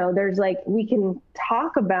me, there's like, we can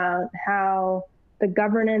talk about how the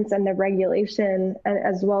governance and the regulation,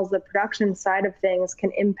 as well as the production side of things,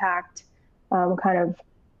 can impact kind of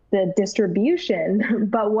the distribution,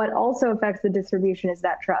 but what also affects the distribution is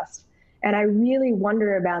that trust. And I really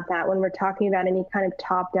wonder about that when we're talking about any kind of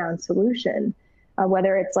top-down solution,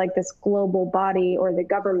 whether it's like this global body or the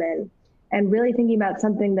government, and really thinking about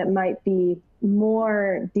something that might be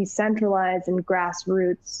more decentralized and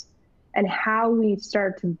grassroots, and how we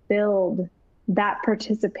start to build that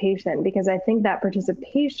participation, because I think that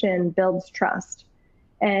participation builds trust.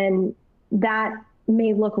 And that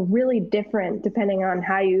may look really different depending on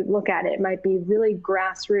how you look at it. It might be really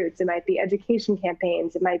grassroots. It might be education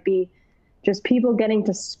campaigns. It might be just people getting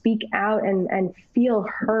to speak out and feel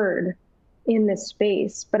heard in this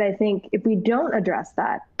space. But I think if we don't address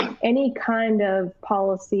that, any kind of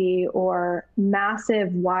policy or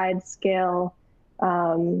massive wide scale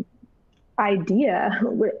idea,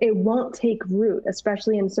 it won't take root,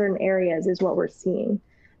 especially in certain areas, is what we're seeing.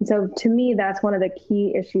 And so to me, that's one of the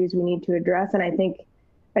key issues we need to address. And I think,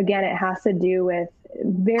 again, it has to do with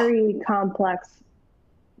very complex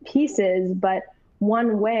pieces, but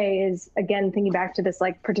one way is, again, thinking back to this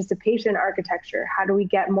like participation architecture. How do we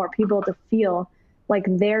get more people to feel like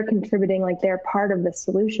they're contributing, like they're part of the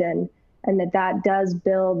solution, and that does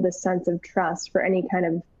build the sense of trust for any kind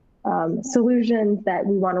of solutions that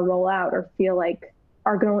we want to roll out or feel like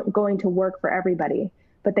are going to work for everybody,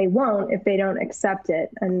 but they won't if they don't accept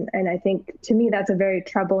it. And I think, to me, that's a very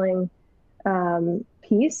troubling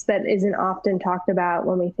piece that isn't often talked about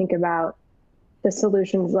when we think about the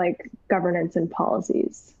solutions like governance and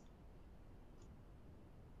policies.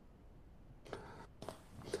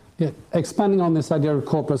 Yeah, expanding on this idea of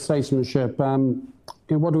corporate statesmanship,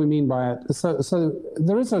 what do we mean by it? So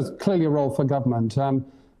there is clearly a role for government.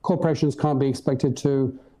 Corporations can't be expected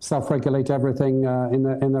to self-regulate everything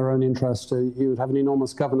in their own interest. You would have an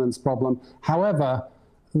enormous governance problem. However,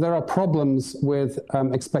 there are problems with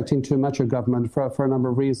expecting too much of government for a number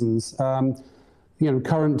of reasons.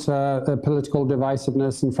 Current political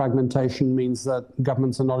divisiveness and fragmentation means that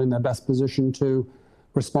governments are not in their best position to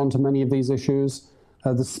respond to many of these issues.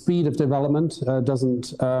 The speed of development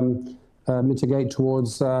doesn't mitigate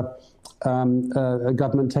towards a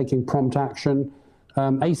government taking prompt action.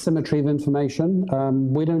 Asymmetry of information.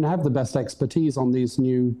 We don't have the best expertise on these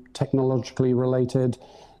new technologically related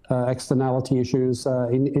externality issues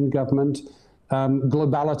in government.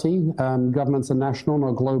 Globality. Governments are national,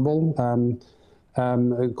 not global.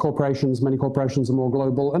 corporations, many corporations are more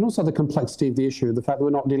global, and also the complexity of the issue, the fact that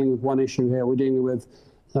we're not dealing with one issue here, we're dealing with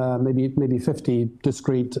maybe 50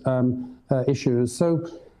 discrete issues. So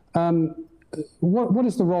what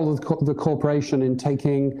is the role of the corporation in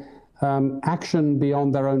taking action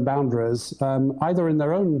beyond their own boundaries, either in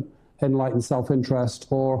their own enlightened self-interest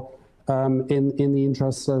or in the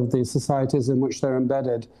interests of the societies in which they're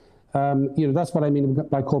embedded? That's what I mean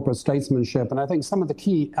by corporate statesmanship. And I think some of the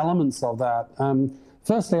key elements of that,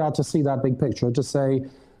 firstly, are to see that big picture, to say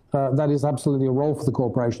that is absolutely a role for the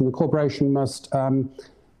corporation. The corporation must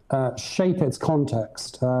shape its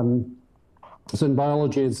context. So in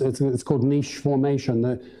biology, it's called niche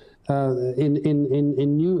formation.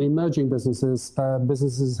 In new emerging businesses,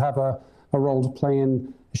 businesses have a role to play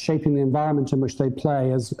in shaping the environment in which they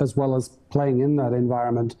play, as well as playing in that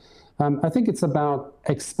environment. I think it's about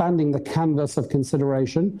expanding the canvas of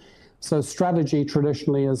consideration. So strategy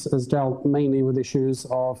traditionally has dealt mainly with issues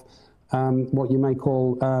of what you may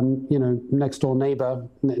call, next door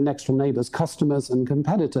neighbors, customers and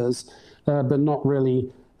competitors, but not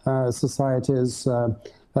really societies,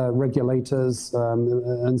 regulators,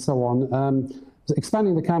 and so on.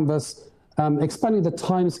 Expanding the canvas, expanding the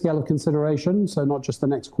time scale of consideration, so not just the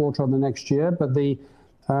next quarter or the next year, but the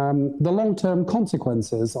long-term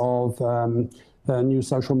consequences of new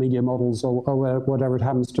social media models or whatever it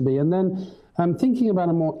happens to be. And then thinking about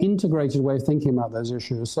a more integrated way of thinking about those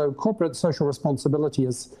issues. So corporate social responsibility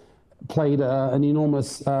has played an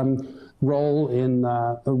enormous role in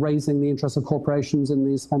raising the interests of corporations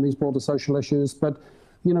on these broader social issues. But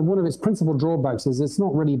one of its principal drawbacks is it's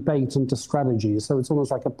not really baked into strategy. So it's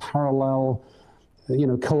almost like a parallel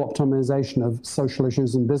co-optimization of social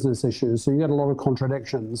issues and business issues. So you get a lot of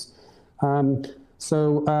contradictions.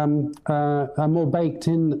 So a more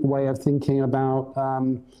baked-in way of thinking about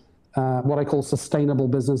what I call sustainable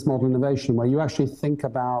business model innovation, where you actually think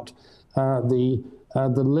about the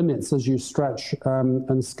limits as you stretch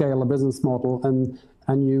and scale a business model,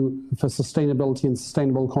 and you, for sustainability and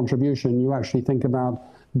sustainable contribution, you actually think about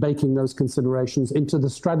baking those considerations into the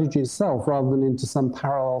strategy itself rather than into some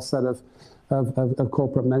parallel set of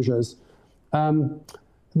corporate measures.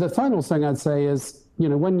 The final thing I'd say is,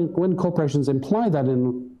 when corporations apply that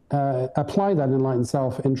enlightened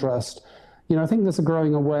self-interest, I think there's a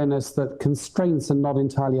growing awareness that constraints are not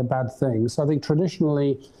entirely a bad thing. So I think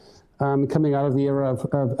traditionally, coming out of the era of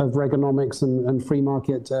Reaganomics and free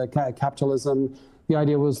market capitalism, the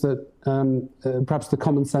idea was that perhaps the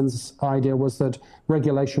common sense idea was that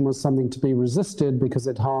regulation was something to be resisted because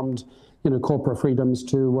it harmed, corporate freedoms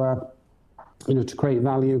to create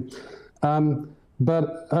value.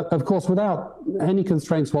 But of course, without any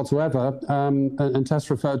constraints whatsoever, and Tess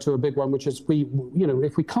referred to a big one, which is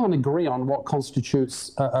if we can't agree on what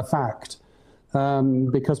constitutes a fact,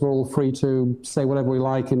 because we're all free to say whatever we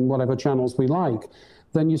like in whatever channels we like,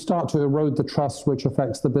 then you start to erode the trust which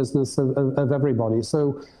affects the business of everybody.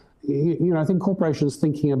 So, I think corporations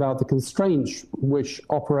thinking about the constraints which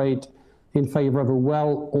operate in favor of a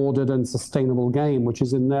well-ordered and sustainable game, which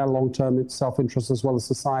is in their long-term self-interest as well as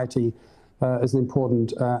society, is an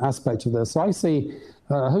important aspect of this. So I see,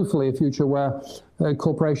 hopefully, a future where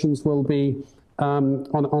corporations will be, on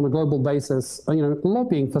a global basis,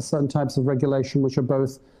 lobbying for certain types of regulation which are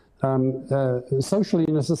both socially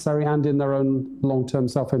necessary and in their own long-term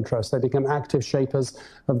self-interest. They become active shapers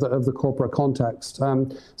of the corporate context.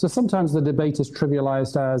 So sometimes the debate is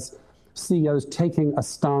trivialized as CEOs taking a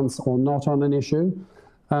stance or not on an issue.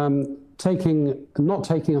 Not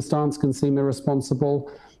taking a stance can seem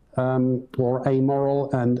irresponsible or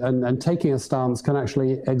amoral, and taking a stance can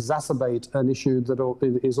actually exacerbate an issue that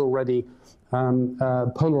is already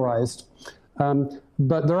polarized.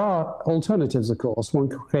 But there are alternatives, of course. One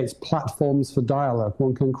creates platforms for dialogue.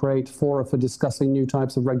 One can create fora for discussing new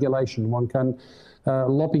types of regulation. One can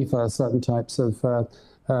lobby for certain types of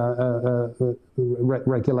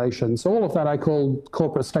regulation. So all of that I call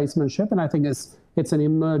corporate statesmanship, and I think it's an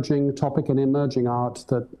emerging topic, an emerging art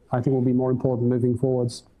that I think will be more important moving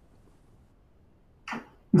forwards.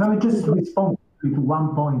 If I may just respond to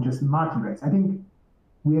one point just Martin raised, I think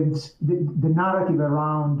we have the narrative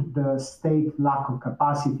around the state lack of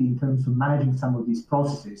capacity in terms of managing some of these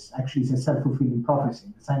processes actually is a self-fulfilling prophecy,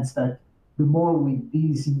 in the sense that the more we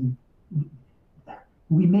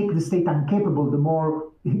make the state incapable, the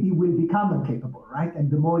more it will become incapable, right? And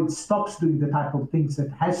the more it stops doing the type of things that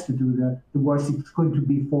it has to do, the worse it's going to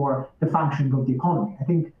be for the functioning of the economy. I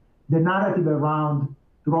think the narrative around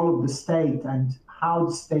the role of the state and how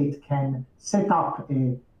the state can set up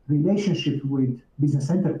a relationship with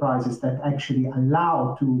business enterprises that actually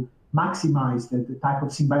allow to maximize the type of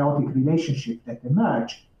symbiotic relationship that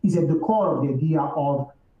emerge is at the core of the idea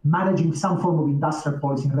of managing some form of industrial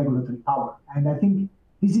policy and regulatory power. And I think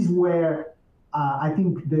this is where I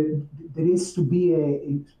think there is to be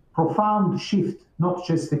a profound shift, not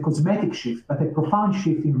just a cosmetic shift, but a profound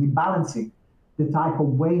shift in rebalancing the type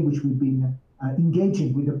of way in which we've been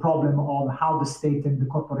engaging with the problem of how the state and the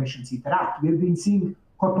corporations interact. We have been seeing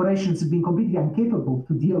corporations being completely incapable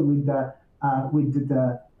to deal with the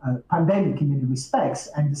pandemic in many respects,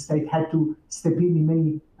 and the state had to step in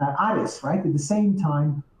many areas, right? At the same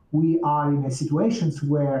time, we are in a situations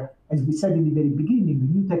where, as we said in the very beginning,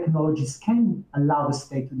 the new technologies can allow the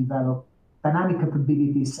state to develop dynamic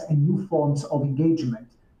capabilities and new forms of engagement,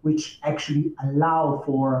 which actually allow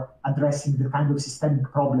for addressing the kind of systemic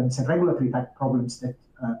problems and regulatory type problems that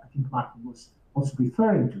I think Martin was also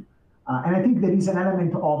referring to. And I think there is an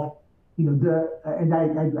element of, and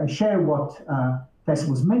I share what Tess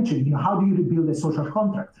was mentioning, how do you rebuild a social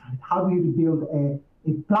contract? Right? How do you rebuild a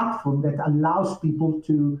platform that allows people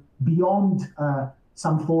to, beyond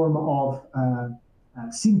some form of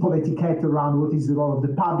simple etiquette around what is the role of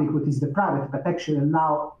the public, what is the private, but actually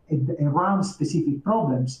allow around specific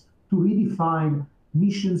problems to redefine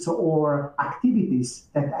missions or activities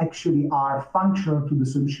that actually are functional to the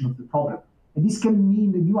solution of the problem. And this can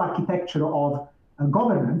mean the new architecture of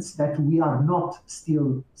governance that we are not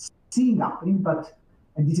still seeing happening,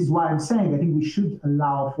 and this is why I'm saying I think we should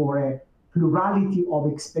allow for a plurality of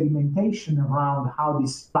experimentation around how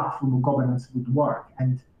this platform of governance would work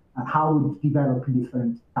and how it would develop in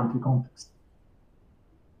different country contexts.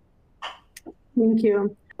 Thank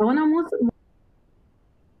you. I want to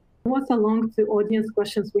move along to audience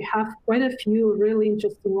questions. We have quite a few really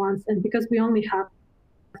interesting ones, and because we only have,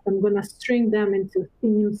 I'm going to string them into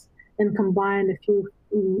themes and combine a few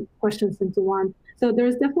questions into one. So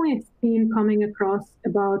there's definitely a theme coming across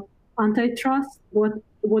about antitrust. What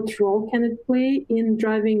role can it play in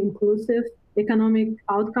driving inclusive economic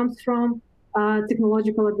outcomes from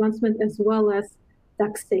technological advancement, as well as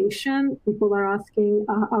taxation? People are asking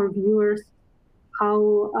our viewers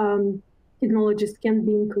how technologies can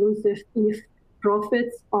be inclusive if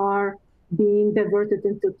profits are being diverted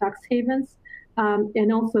into tax havens.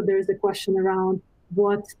 And also there's a question around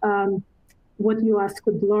what US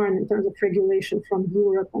could learn in terms of regulation from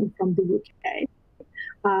Europe and from the UK,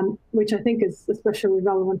 which I think is especially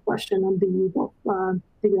relevant question on the eve of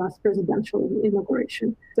the US presidential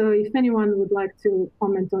inauguration. So if anyone would like to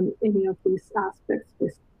comment on any of these aspects,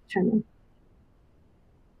 please chime in.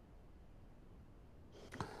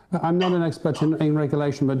 I'm not an expert in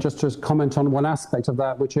regulation, but just to comment on one aspect of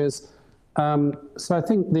that, which is, so I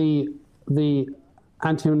think the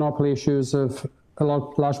anti-monopoly issues of a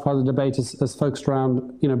large part of the debate is focused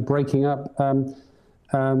around, breaking up the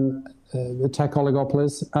tech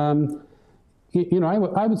oligopolies.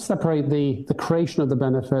 I would separate the creation of the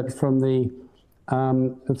benefit from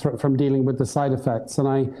from dealing with the side effects, and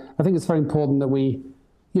I think it's very important that we,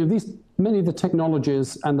 many of the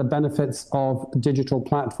technologies and the benefits of digital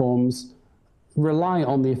platforms rely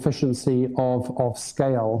on the efficiency of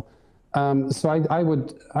scale. So I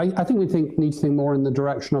think we need to think more in the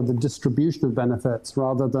direction of the distribution of benefits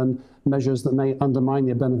rather than measures that may undermine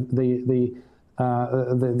the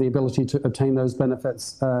ability to obtain those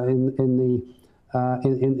benefits in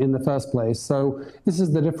the first place. So this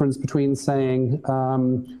is the difference between saying,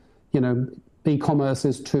 e-commerce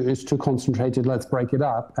is too concentrated, let's break it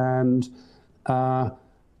up, and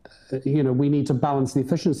we need to balance the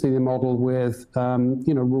efficiency of the model with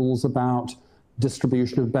rules about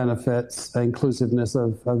distribution of benefits, inclusiveness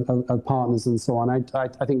of partners, and so on. I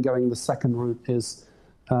think going the second route is,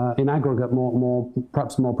 in aggregate,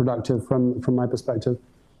 perhaps more productive from my perspective.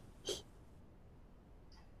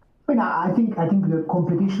 I think the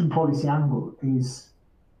competition policy angle is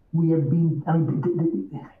we have been,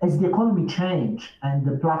 as the economy change and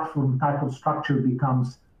the platform type of structure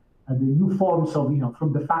becomes the new forms of,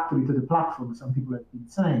 from the factory to the platform, some people have been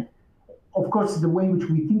saying, of course, the way in which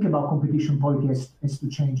we think about competition policy has to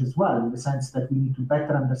change as well, in the sense that we need to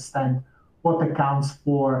better understand what accounts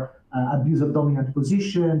for abuse of dominant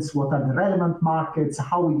positions, what are the relevant markets,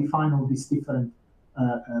 how we define all these different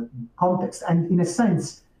contexts. And in a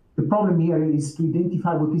sense, the problem here is to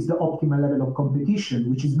identify what is the optimal level of competition,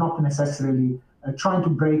 which is not necessarily trying to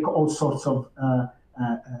break all sorts of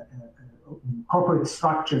corporate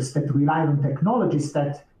structures that rely on technologies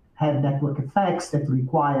that have network effects, that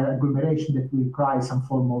require agglomeration, that require some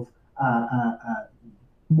form of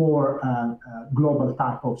more global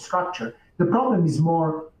type of structure. The problem is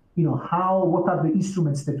more, what are the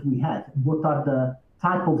instruments that we have? What are the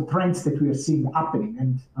type of trends that we are seeing happening?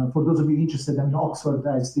 And for those of you interested, Oxford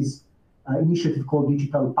has this initiative called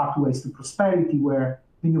Digital Pathways to Prosperity, where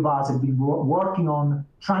the new bars have been working on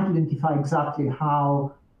trying to identify exactly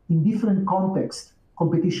how, in different contexts,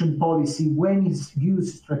 competition policy, when it's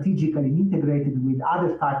used strategically and integrated with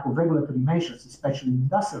other type of regulatory measures, especially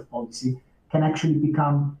industrial policy, can actually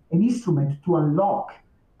become an instrument to unlock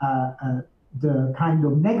the kind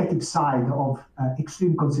of negative side of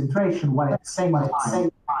extreme concentration, while at the same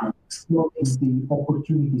time exploring the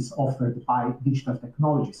opportunities offered by digital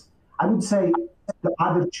technologies. I would say the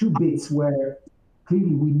other two bits where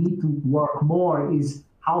clearly we need to work more is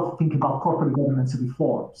how to think about corporate governance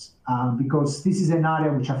reforms, because this is an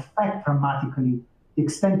area which affects dramatically the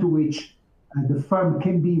extent to which the firm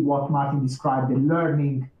can be what Martin described, a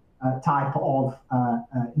learning type of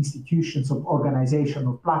institutions, of organization,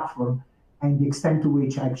 of platform, and the extent to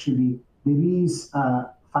which actually there is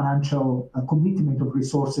financial commitment of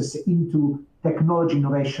resources into technology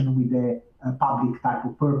innovation with a public type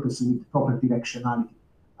of purpose, with proper directionality.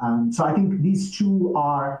 So I think these two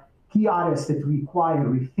are key areas that require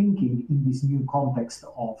rethinking in this new context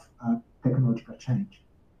of technological change.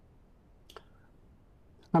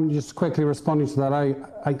 I'm just quickly responding to that.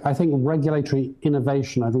 I think regulatory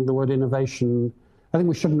innovation, I think the word innovation, I think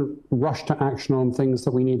we shouldn't rush to action on things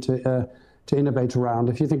that we need to innovate around.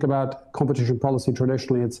 If you think about competition policy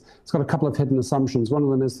traditionally, it's got a couple of hidden assumptions. One of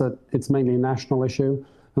them is that it's mainly a national issue.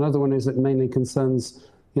 Another one is it mainly concerns,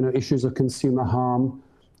 issues of consumer harm.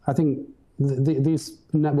 I think these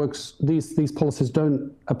networks, these policies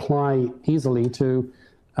don't apply easily to,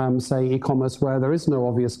 say, e-commerce where there is no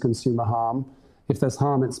obvious consumer harm. If there's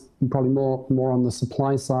harm, it's probably more on the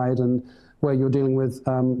supply side and where you're dealing with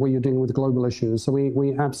global issues. So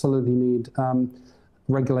we absolutely need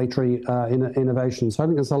regulatory innovation. So I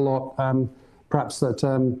think there's a lot, perhaps that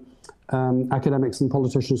academics and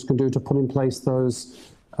politicians can do to put in place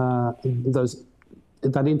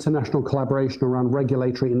that international collaboration around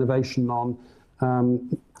regulatory innovation on,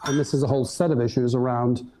 and this is a whole set of issues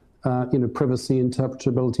around, privacy,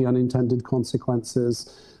 interpretability, unintended consequences,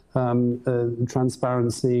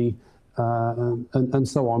 transparency, and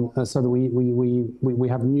so on, so that we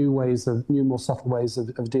have new, more subtle ways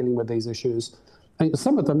of dealing with these issues. And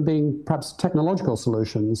some of them being perhaps technological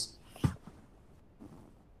solutions.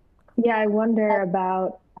 Yeah, I wonder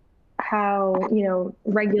about how,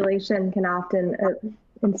 regulation can often,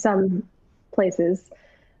 in some places,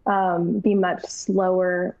 be much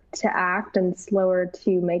slower to act and slower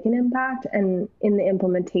to make an impact. And in the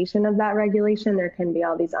implementation of that regulation, there can be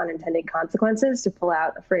all these unintended consequences, to pull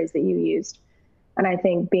out a phrase that you used. And I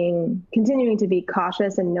think continuing to be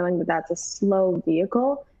cautious and knowing that that's a slow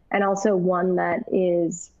vehicle, and also one that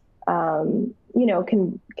is,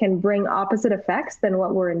 can bring opposite effects than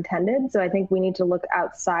what were intended. So I think we need to look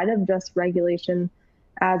outside of just regulation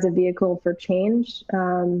as a vehicle for change,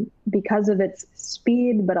 because of its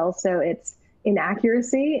speed, but also its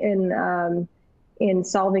inaccuracy in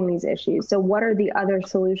solving these issues. So what are the other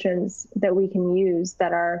solutions that we can use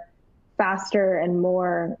that are faster and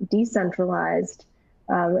more decentralized,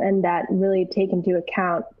 and that really take into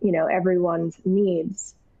account, everyone's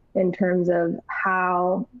needs in terms of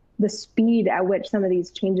how the speed at which some of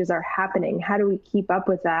these changes are happening? How do we keep up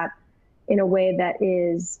with that in a way that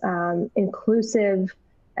is inclusive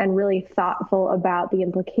and really thoughtful about the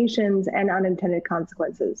implications and unintended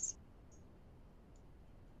consequences?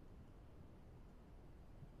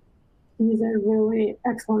 These are really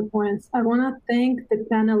excellent points. I want to thank the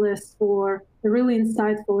panelists for a really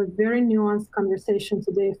insightful, very nuanced conversation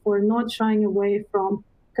today, for not shying away from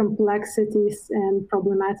complexities and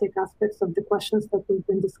problematic aspects of the questions that we've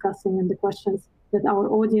been discussing and the questions that our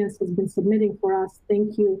audience has been submitting for us.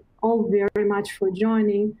 Thank you all very much for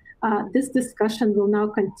joining. This discussion will now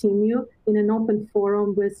continue in an open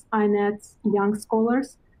forum with INET's Young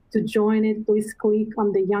Scholars. To join it, please click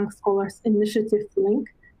on the Young Scholars Initiative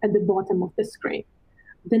link at the bottom of the screen.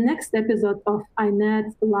 The next episode of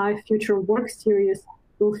INET Live Future Work series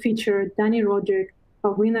will feature Danny Roderick,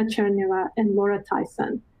 Pavlina Cherneva, and Laura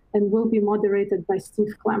Tyson, and will be moderated by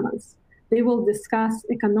Steve Clements. They will discuss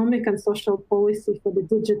economic and social policy for the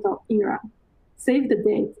digital era. Save the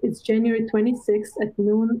date. It's January 26th at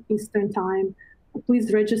noon Eastern Time.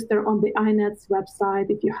 Please register on the INET's website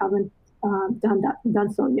if you haven't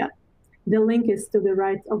done so yet. The link is to the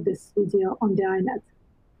right of this video on the INET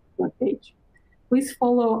webpage. Please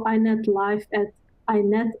follow INET Live at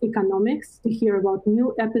INET Economics to hear about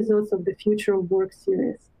new episodes of the Future of Work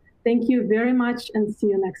series. Thank you very much and see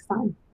you next time.